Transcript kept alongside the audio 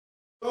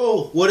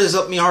Oh, what is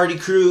up, me hardy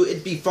crew?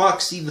 It'd be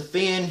Foxy the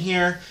Fan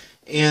here,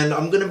 and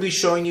I'm gonna be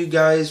showing you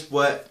guys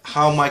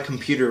how my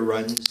computer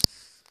runs.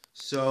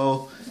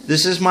 So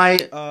this is my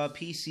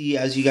PC,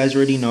 as you guys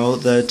already know.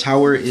 The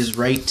tower is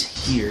right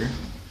here,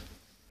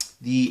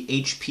 the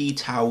HP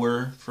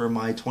tower for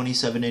my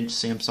 27-inch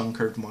Samsung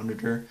curved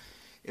monitor.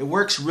 It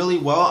works really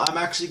well. I'm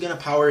actually gonna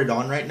power it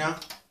on right now,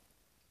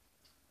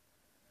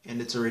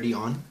 and it's already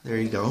on. There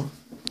you go.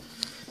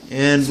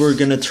 And we're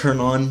gonna turn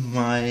on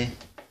my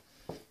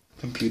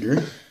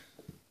computer.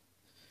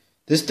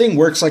 This thing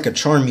works like a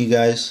charm, you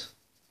guys.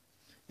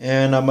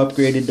 And I'm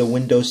upgraded to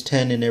Windows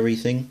 10 and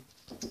everything.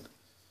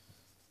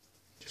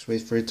 Just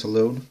wait for it to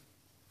load.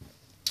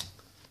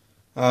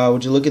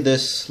 Would you look at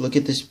this? Look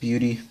at this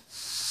beauty.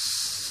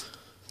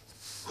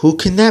 Who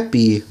can that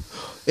be?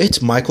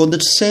 It's Michael the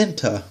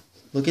Santa.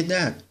 Look at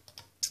that.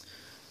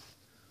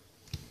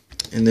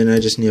 And then I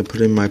just need to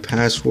put in my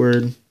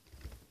password.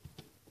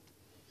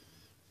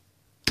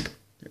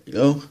 There you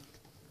go.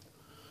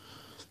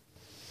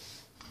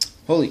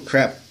 Holy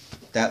crap,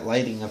 that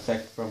lighting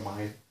effect from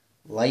my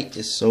light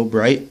is so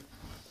bright.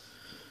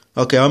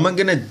 Okay, I'm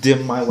gonna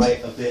dim my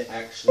light a bit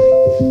actually.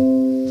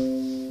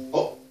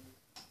 Oh,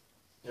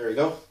 there we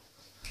go.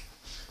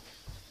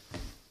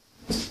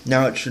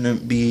 Now it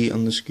shouldn't be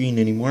on the screen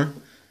anymore.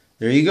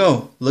 There you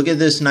go. Look at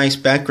this nice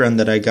background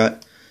that I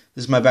got.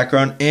 This is my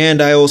background,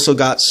 and I also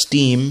got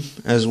Steam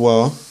as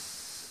well.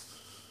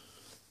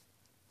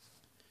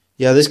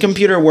 Yeah, this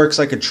computer works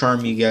like a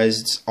charm, you guys.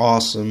 It's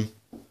awesome.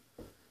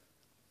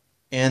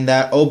 And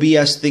that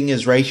OBS thing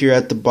is right here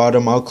at the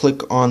bottom. I'll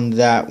click on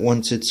that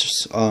once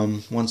it's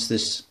once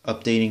this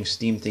updating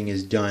Steam thing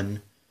is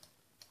done.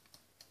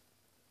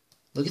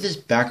 Look at this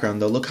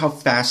background though. Look how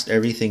fast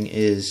everything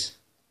is.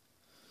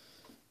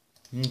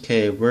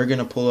 Okay, we're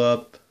gonna pull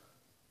up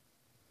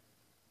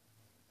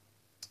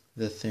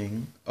the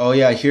thing. Oh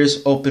yeah,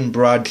 here's Open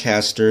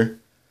Broadcaster.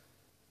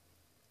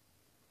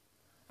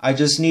 I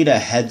just need a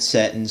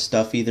headset and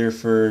stuff either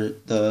for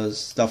the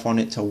stuff on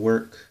it to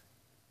work.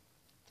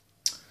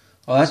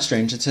 Oh, that's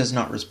strange. It says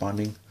not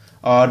responding.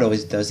 Oh, it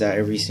always does that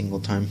every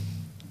single time.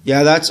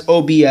 Yeah, that's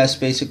OBS,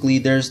 basically.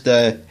 There's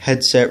the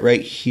headset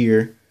right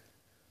here.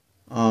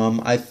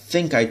 I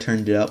think I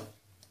turned it up.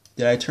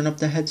 Did I turn up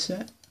the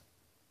headset?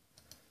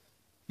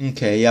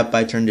 Okay, yep,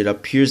 I turned it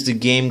up. Here's the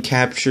game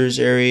captures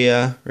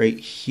area right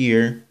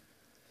here.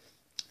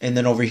 And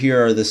then over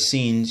here are the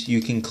scenes.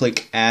 You can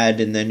click add,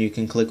 and then you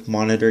can click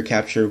monitor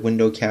capture,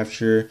 window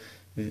capture,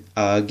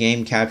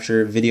 game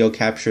capture, video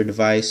capture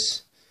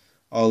device,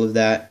 all of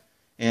that.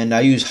 And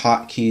I use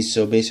hotkeys,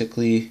 so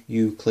basically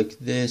you click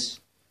this,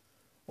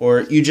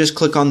 or you just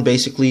click on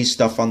basically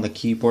stuff on the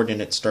keyboard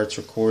and it starts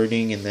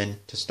recording, and then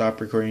to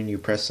stop recording you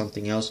press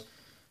something else.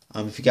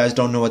 If you guys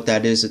don't know what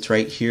that is, it's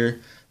right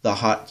here, the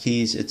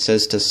hotkeys. It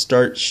says to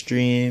start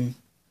stream,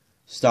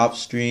 stop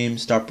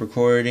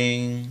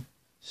recording,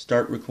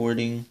 start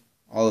recording,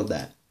 all of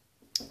that.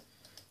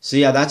 So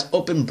yeah, that's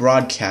Open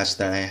Broadcast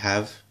that I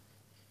have.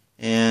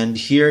 And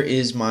here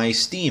is my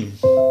Steam.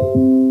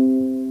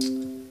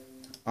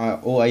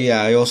 Oh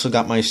yeah, I also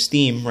got my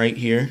Steam right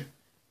here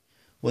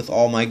with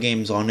all my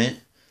games on it.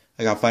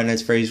 I got Five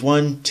Nights at Freddy's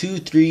 1, 2,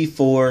 3,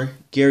 4,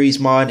 Garry's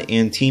Mod,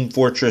 and Team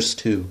Fortress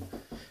 2.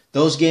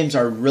 Those games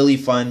are really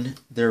fun.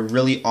 They're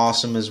really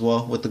awesome as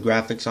well with the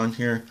graphics on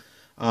here.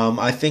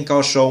 I think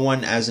I'll show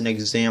one as an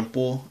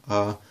example.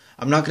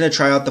 I'm not going to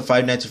try out the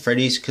Five Nights at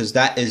Freddy's because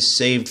that is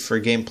saved for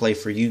gameplay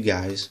for you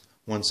guys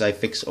once I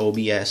fix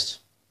OBS.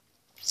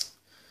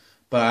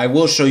 But I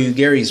will show you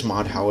Garry's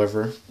Mod,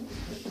 however.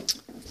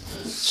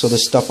 So the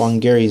stuff on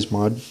Garry's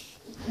Mod.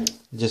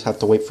 You just have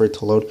to wait for it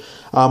to load.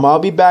 I'll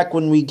be back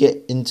when we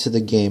get into the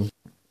game.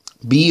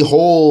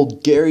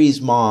 Behold,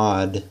 Garry's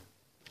Mod.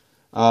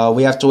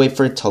 We have to wait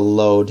for it to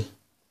load.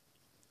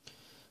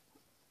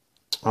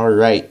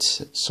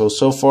 Alright,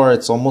 so far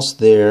it's almost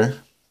there.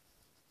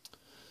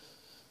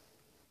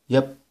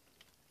 Yep.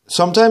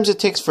 Sometimes it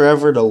takes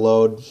forever to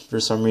load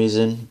for some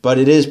reason, but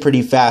it is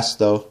pretty fast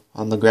though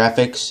on the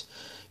graphics.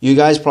 You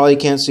guys probably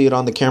can't see it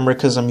on the camera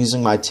because I'm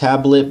using my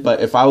tablet,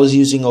 but if I was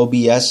using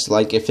OBS,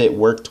 like if it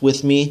worked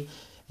with me,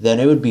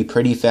 then it would be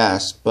pretty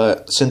fast.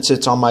 But since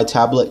it's on my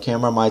tablet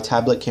camera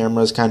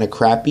is kind of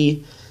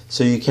crappy,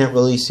 so you can't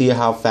really see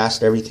how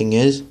fast everything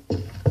is.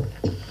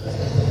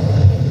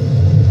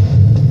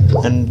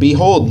 And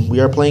behold,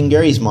 we are playing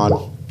Garry's Mod.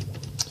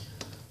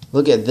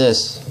 Look at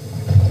this.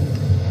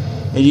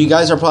 And you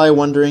guys are probably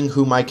wondering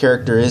who my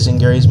character is in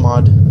Garry's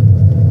Mod.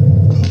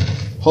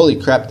 Holy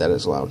crap, that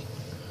is loud.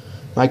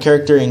 My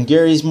character in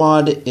Garry's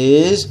Mod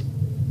is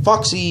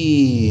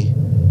Foxy.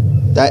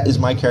 That is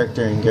my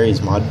character in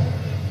Garry's Mod.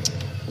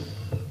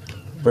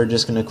 We're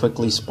just going to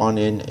quickly spawn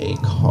in a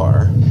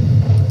car.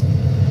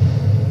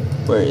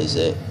 Where is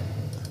it?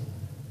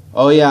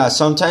 Oh yeah,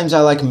 sometimes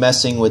I like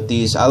messing with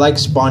these. I like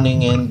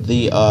spawning in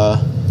the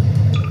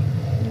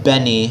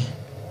Benny.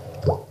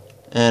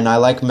 And I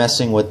like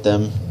messing with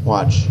them.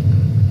 Watch.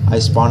 I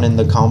spawn in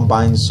the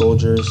Combine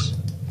Soldiers.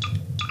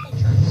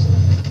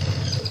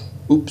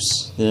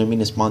 Oops, didn't mean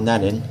to spawn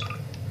that in.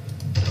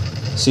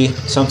 See,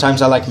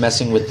 sometimes I like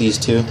messing with these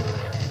two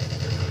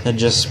and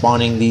just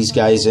spawning these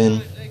guys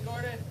in.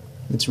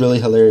 It's really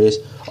hilarious.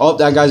 Oh,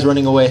 that guy's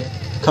running away.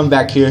 Come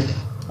back here.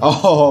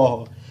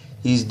 Oh,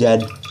 he's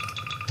dead.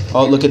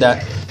 Oh, look at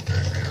that.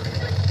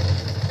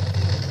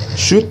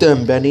 Shoot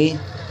them, Benny.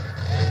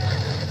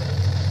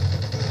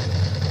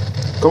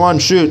 Come on,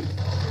 shoot.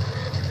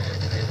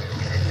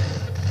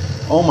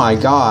 Oh my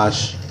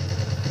gosh.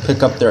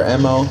 Pick up their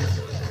ammo.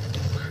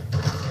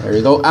 There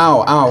you go.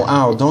 Ow, ow,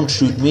 ow. Don't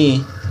shoot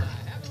me.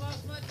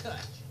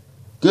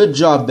 Good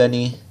job,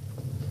 Benny.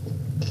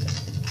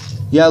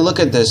 Yeah, look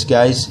at this,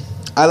 guys.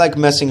 I like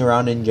messing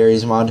around in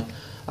Gary's mod.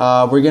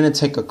 We're going to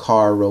take a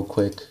car real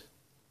quick.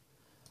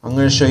 I'm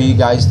going to show you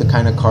guys the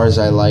kind of cars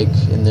I like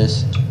in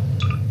this.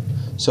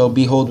 So,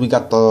 behold, we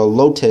got the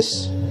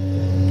Lotus.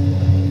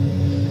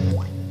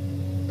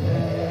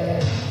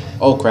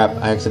 Oh, crap.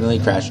 I accidentally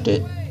crashed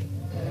it.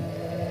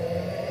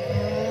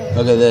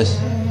 Look at this.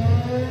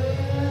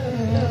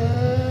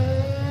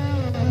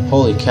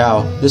 Holy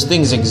cow. This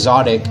thing's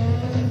exotic.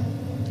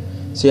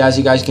 See, as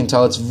you guys can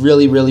tell, it's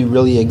really, really,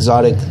 really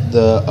exotic.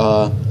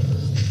 The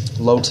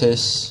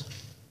Lotus.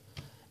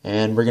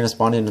 And we're going to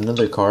spawn in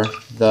another car.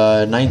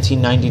 The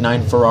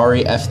 1999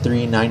 Ferrari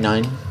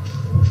F399.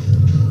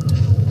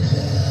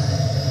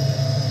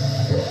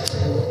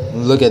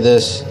 Look at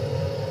this.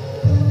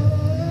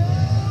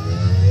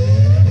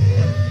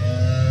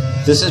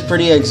 This is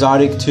pretty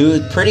exotic too.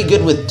 It's pretty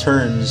good with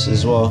turns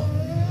as well.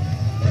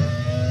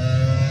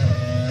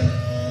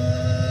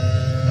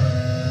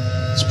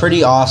 It's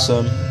pretty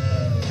awesome.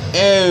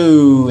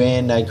 Oh,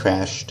 and I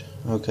crashed.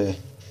 Okay.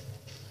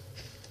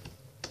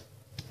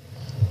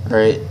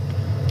 Alright.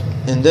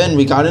 And then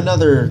we got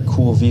another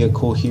cool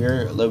vehicle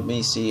here. Let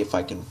me see if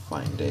I can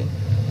find it.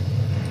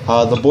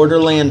 The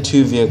Borderland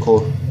 2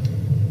 vehicle.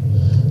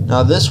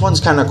 Now this one's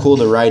kind of cool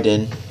to ride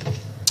in.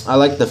 I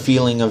like the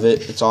feeling of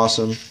it. It's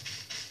awesome.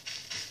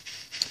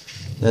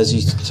 As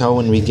you can tell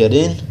when we get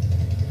in.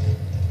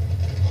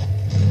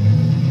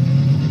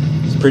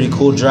 It's pretty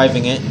cool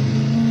driving it.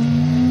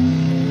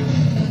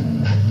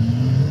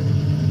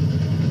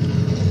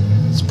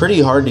 It's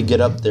pretty hard to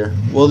get up there.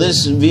 Well,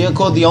 this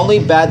vehicle, the only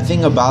bad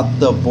thing about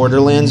the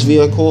Borderlands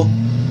vehicle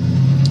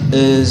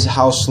is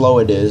how slow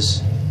it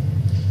is.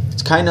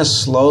 It's kind of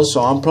slow,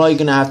 so I'm probably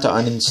going to have to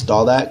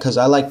uninstall that because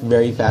I like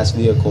very fast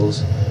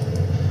vehicles.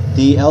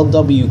 The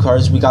LW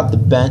cars, we got the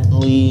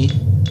Bentley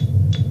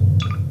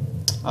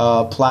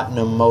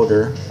Platinum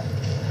motor.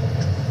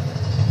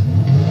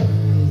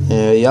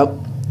 Yep,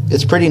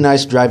 it's pretty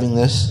nice driving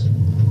this.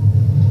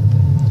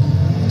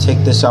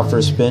 Take this out for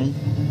a spin.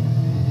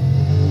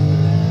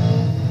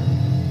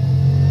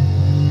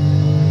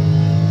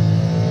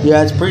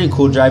 Yeah, it's pretty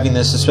cool driving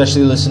this,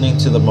 especially listening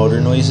to the motor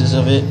noises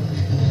of it.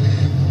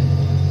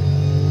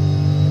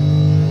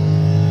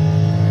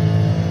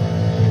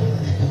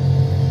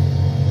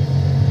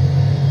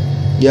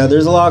 Yeah,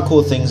 there's a lot of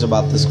cool things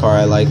about this car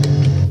I like.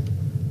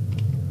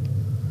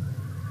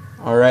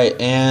 Alright,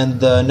 and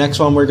the next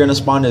one we're going to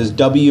spawn is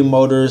W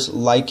Motors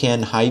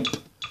Lycan Hype.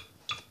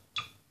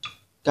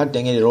 God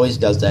dang it, it always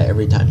does that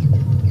every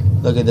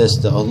time. Look at this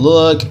though.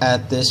 Look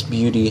at this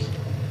beauty.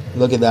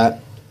 Look at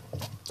that.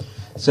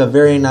 It's a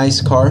very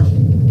nice car.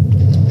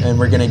 And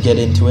we're going to get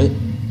into it.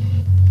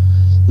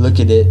 Look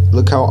at it.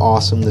 Look how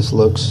awesome this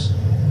looks.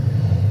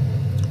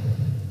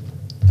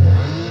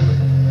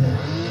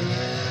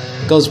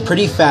 It goes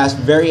pretty fast,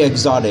 very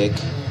exotic.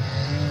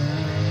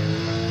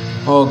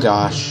 Oh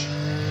gosh.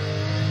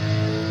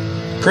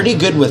 Pretty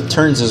good with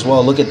turns as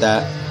well. Look at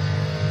that.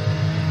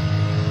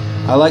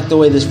 I like the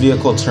way this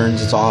vehicle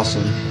turns. It's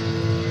awesome.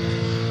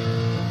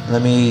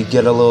 Let me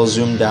get a little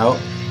zoomed out.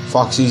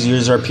 Foxy's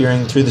ears are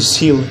peering through the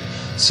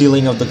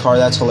ceiling of the car.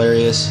 That's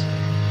hilarious.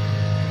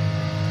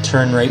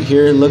 Turn right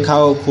here. Look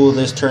how cool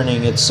this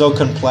turning. It's so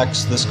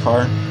complex, this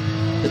car.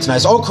 It's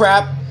nice. Oh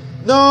crap!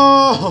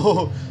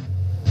 No!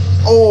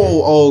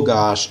 Oh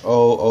gosh.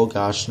 Oh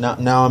gosh.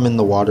 Now I'm in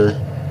the water.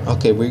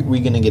 Okay,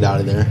 we're gonna get out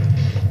of there.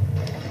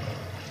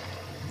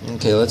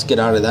 Okay, let's get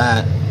out of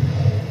that.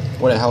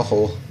 What a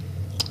hellhole.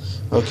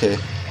 Okay.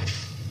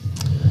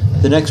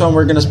 The next one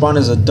we're going to spawn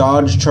is a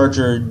Dodge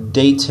Charger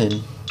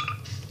Dayton.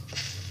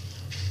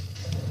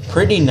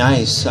 Pretty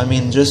nice. I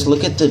mean, just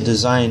look at the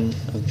design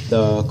of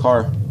the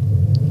car.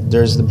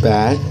 There's the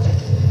back.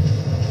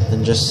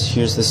 And just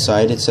here's the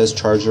side. It says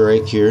Charger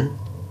right here.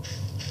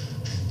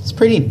 It's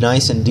pretty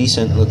nice and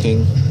decent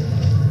looking.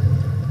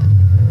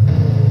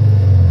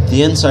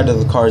 The inside of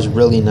the car is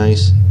really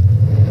nice.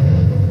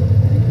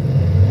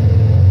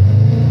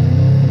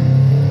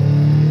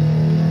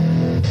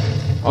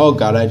 Oh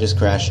god, I just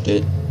crashed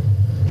it.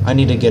 I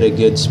need to get a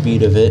good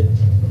speed of it.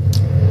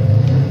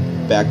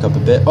 Back up a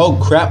bit. Oh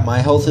crap, my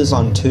health is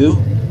on 2?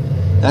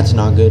 That's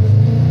not good.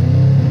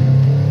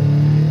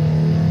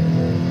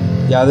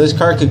 Yeah, this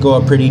car could go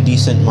a pretty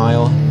decent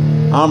mile.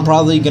 I'm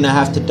probably gonna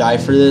have to die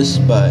for this,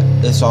 but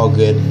it's all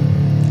good.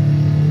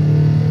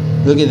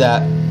 Look at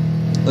that.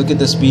 Look at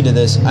the speed of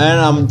this. And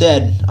I'm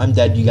dead. I'm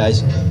dead, you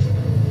guys.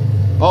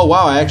 Oh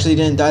wow, I actually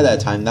didn't die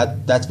that time.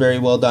 That's very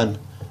well done.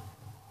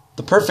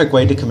 The perfect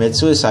way to commit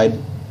suicide.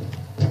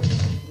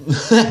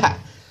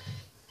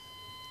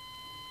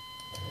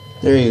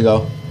 There you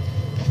go.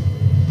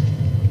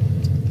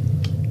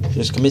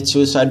 Just commit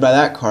suicide by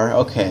that car.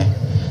 Okay.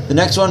 The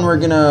next one we're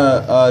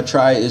gonna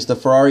try is the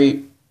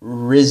Ferrari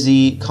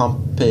Rizzi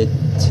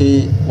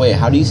Wait,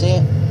 how do you say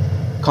it?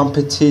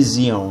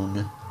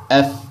 Competizione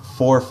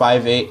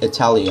F458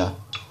 Italia.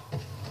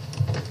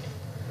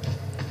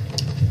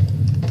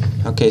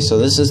 Okay, so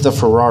this is the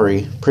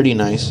Ferrari. Pretty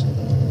nice.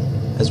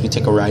 As we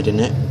take a ride in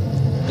it.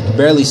 You can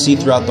barely see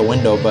throughout the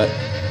window, but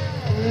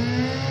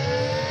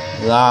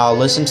wow,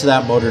 listen to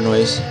that motor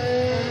noise.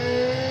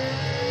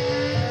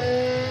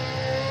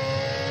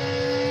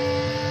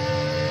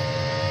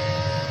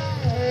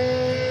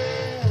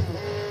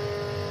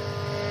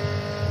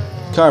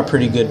 Got a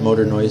pretty good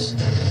motor noise.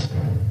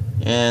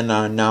 And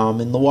now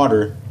I'm in the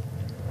water.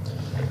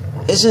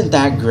 Isn't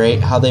that great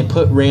how they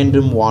put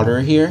random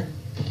water here?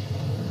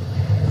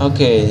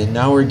 Okay,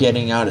 now we're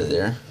getting out of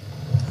there.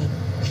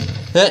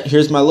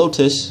 Here's my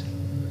Lotus.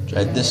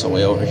 Drive this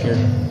away over here.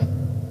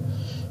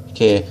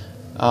 Okay.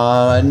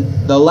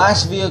 The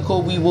last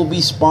vehicle we will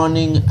be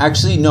spawning.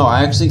 Actually, no,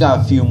 I actually got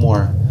a few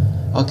more.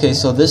 Okay,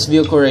 so this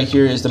vehicle right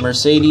here is the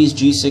Mercedes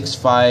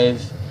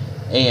G65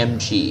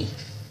 AMG.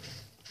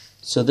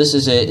 So this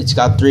is it. It's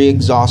got 3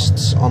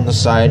 exhausts on the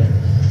side.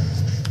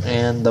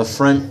 And the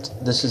front,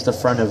 this is the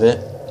front of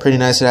it. Pretty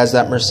nice. It has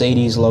that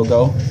Mercedes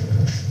logo.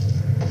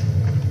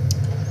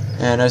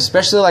 And I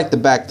especially like the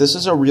back. This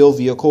is a real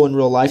vehicle in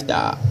real life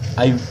that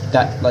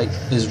like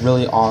is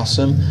really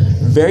awesome.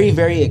 Very,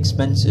 very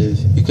expensive.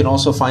 You can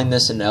also find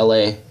this in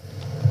LA.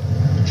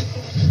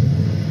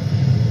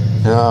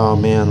 Oh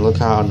man, look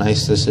how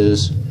nice this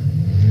is.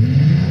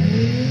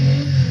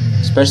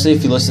 Especially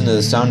if you listen to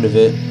the sound of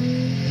it.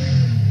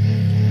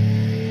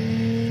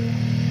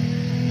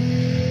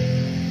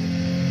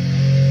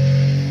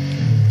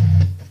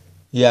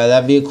 Yeah,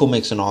 that vehicle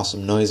makes an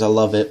awesome noise. I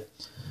love it.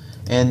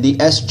 And the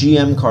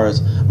SGM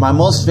cars. My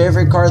most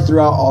favorite car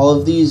throughout all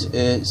of these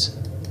is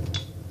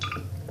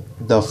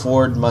the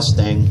Ford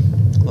Mustang.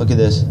 Look at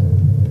this.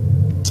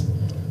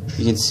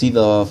 You can see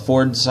the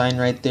Ford sign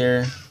right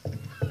there.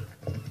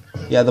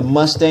 Yeah, the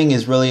Mustang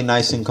is really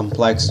nice and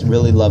complex.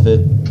 Really love it.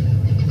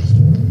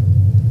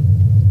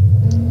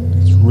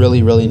 It's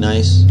really, really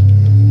nice.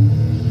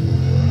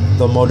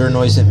 The motor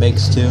noise it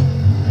makes too.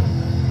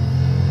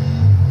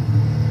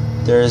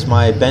 There's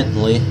my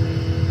Bentley.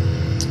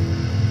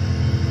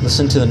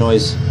 Listen to the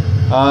noise.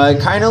 It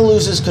kind of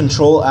loses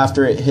control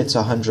after it hits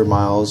 100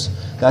 miles.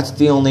 That's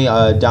the only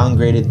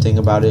downgraded thing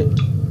about it.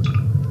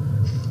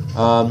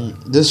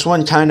 This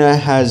one kind of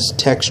has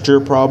texture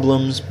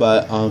problems,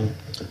 but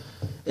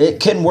it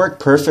can work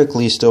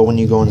perfectly still when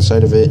you go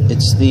inside of it.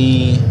 It's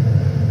the,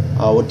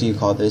 what do you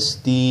call this?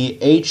 The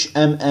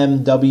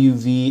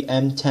HMMWV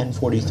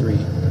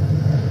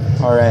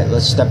M1043. Alright,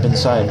 let's step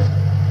inside.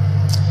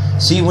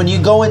 See, when you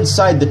go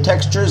inside, the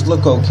textures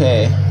look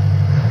okay.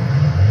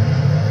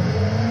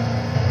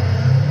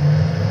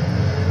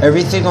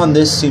 Everything on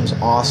this seems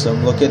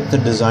awesome. Look at the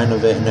design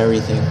of it and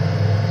everything.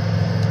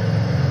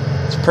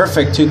 It's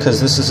perfect too because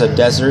this is a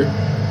desert.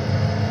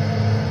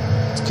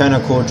 It's kind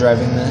of cool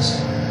driving this.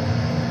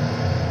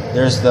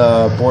 There's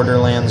the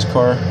Borderlands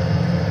car.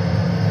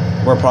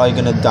 We're probably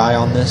going to die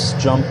on this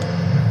jump.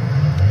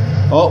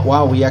 Oh,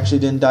 wow, we actually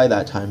didn't die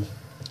that time.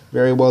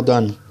 Very well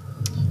done.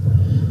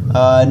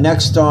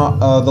 Next,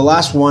 the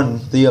last one,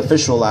 the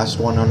official last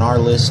one on our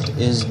list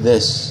is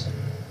this.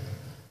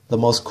 The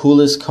most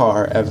coolest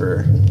car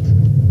ever.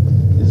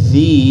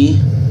 The,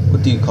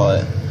 what do you call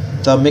it?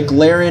 The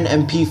McLaren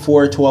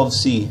MP4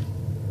 12C.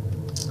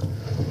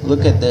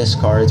 Look at this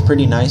car. It's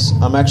pretty nice.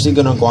 I'm actually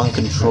going to go on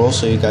control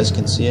so you guys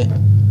can see it.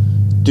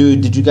 Dude,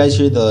 did you guys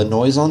hear the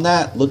noise on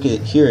that? Look at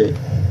it. Hear it.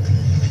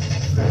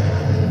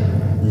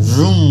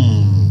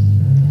 Vroom.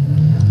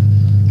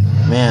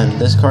 Man,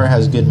 this car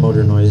has good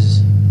motor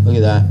noise. Look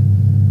at that.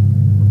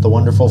 The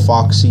wonderful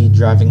Foxy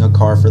driving a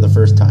car for the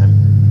first time.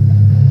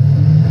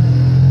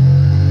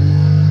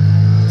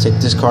 Take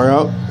this car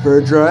out for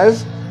a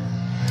drive.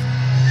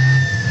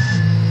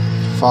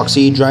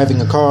 Foxy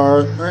driving a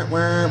car.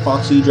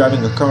 Foxy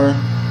driving a car.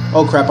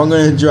 Oh crap, I'm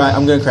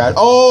gonna crash.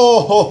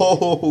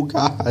 Oh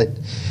god.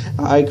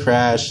 I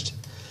crashed.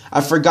 I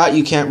forgot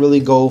you can't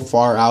really go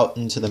far out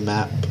into the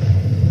map.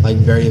 Like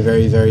very,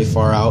 very, very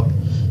far out.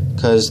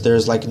 Because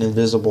there's like an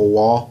invisible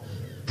wall.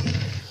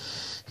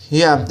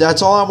 Yeah,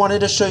 that's all I wanted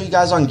to show you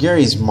guys on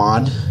Gary's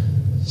mod.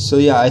 So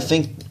yeah, I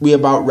think we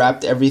about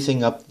wrapped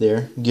everything up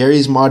there.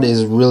 Gary's mod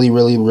is really,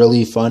 really,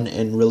 really fun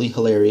and really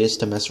hilarious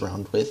to mess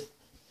around with.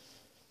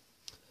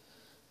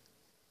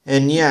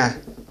 And yeah,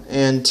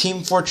 and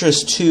Team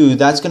Fortress 2,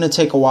 that's going to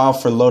take a while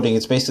for loading.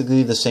 It's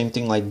basically the same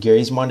thing like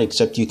Gary's mod,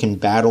 except you can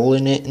battle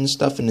in it and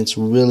stuff, and it's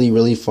really,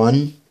 really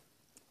fun.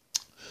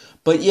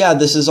 But yeah,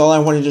 this is all I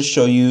wanted to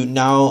show you.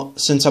 Now,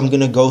 since I'm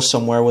going to go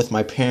somewhere with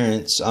my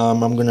parents, I'm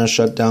going to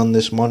shut down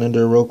this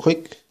monitor real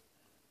quick.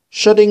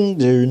 Shutting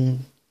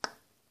down.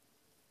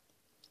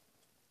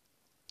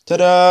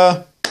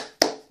 Ta-da!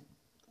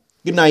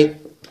 Good night.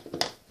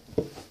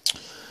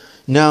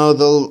 Now,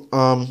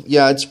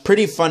 yeah, it's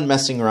pretty fun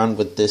messing around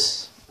with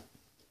this.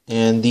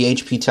 And the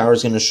HP tower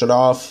is going to shut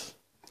off,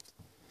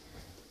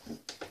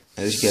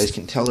 as you guys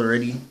can tell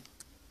already.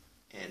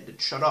 And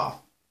it shut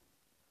off.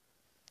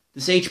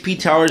 This HP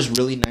tower is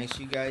really nice,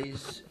 you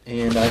guys.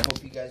 And I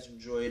hope you guys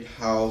enjoyed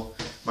how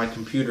my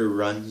computer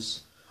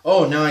runs.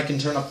 Oh, now I can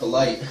turn up the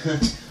light.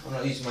 I'm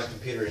not using my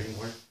computer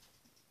anymore.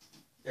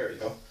 There we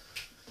go.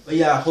 But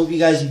yeah, I hope you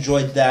guys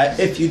enjoyed that.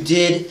 If you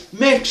did,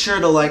 make sure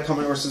to like,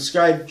 comment, or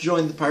subscribe.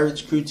 Join the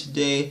Pirates crew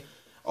today.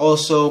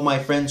 Also, my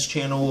friend's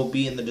channel will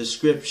be in the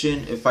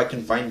description if I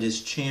can find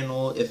his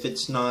channel. If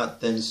it's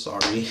not, then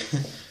sorry.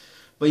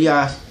 But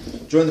yeah,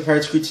 join the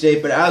Pirates crew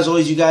today. But as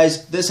always, you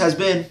guys, this has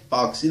been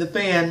Foxy the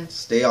Fan.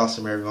 Stay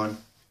awesome, everyone.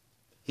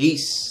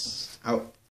 Peace out.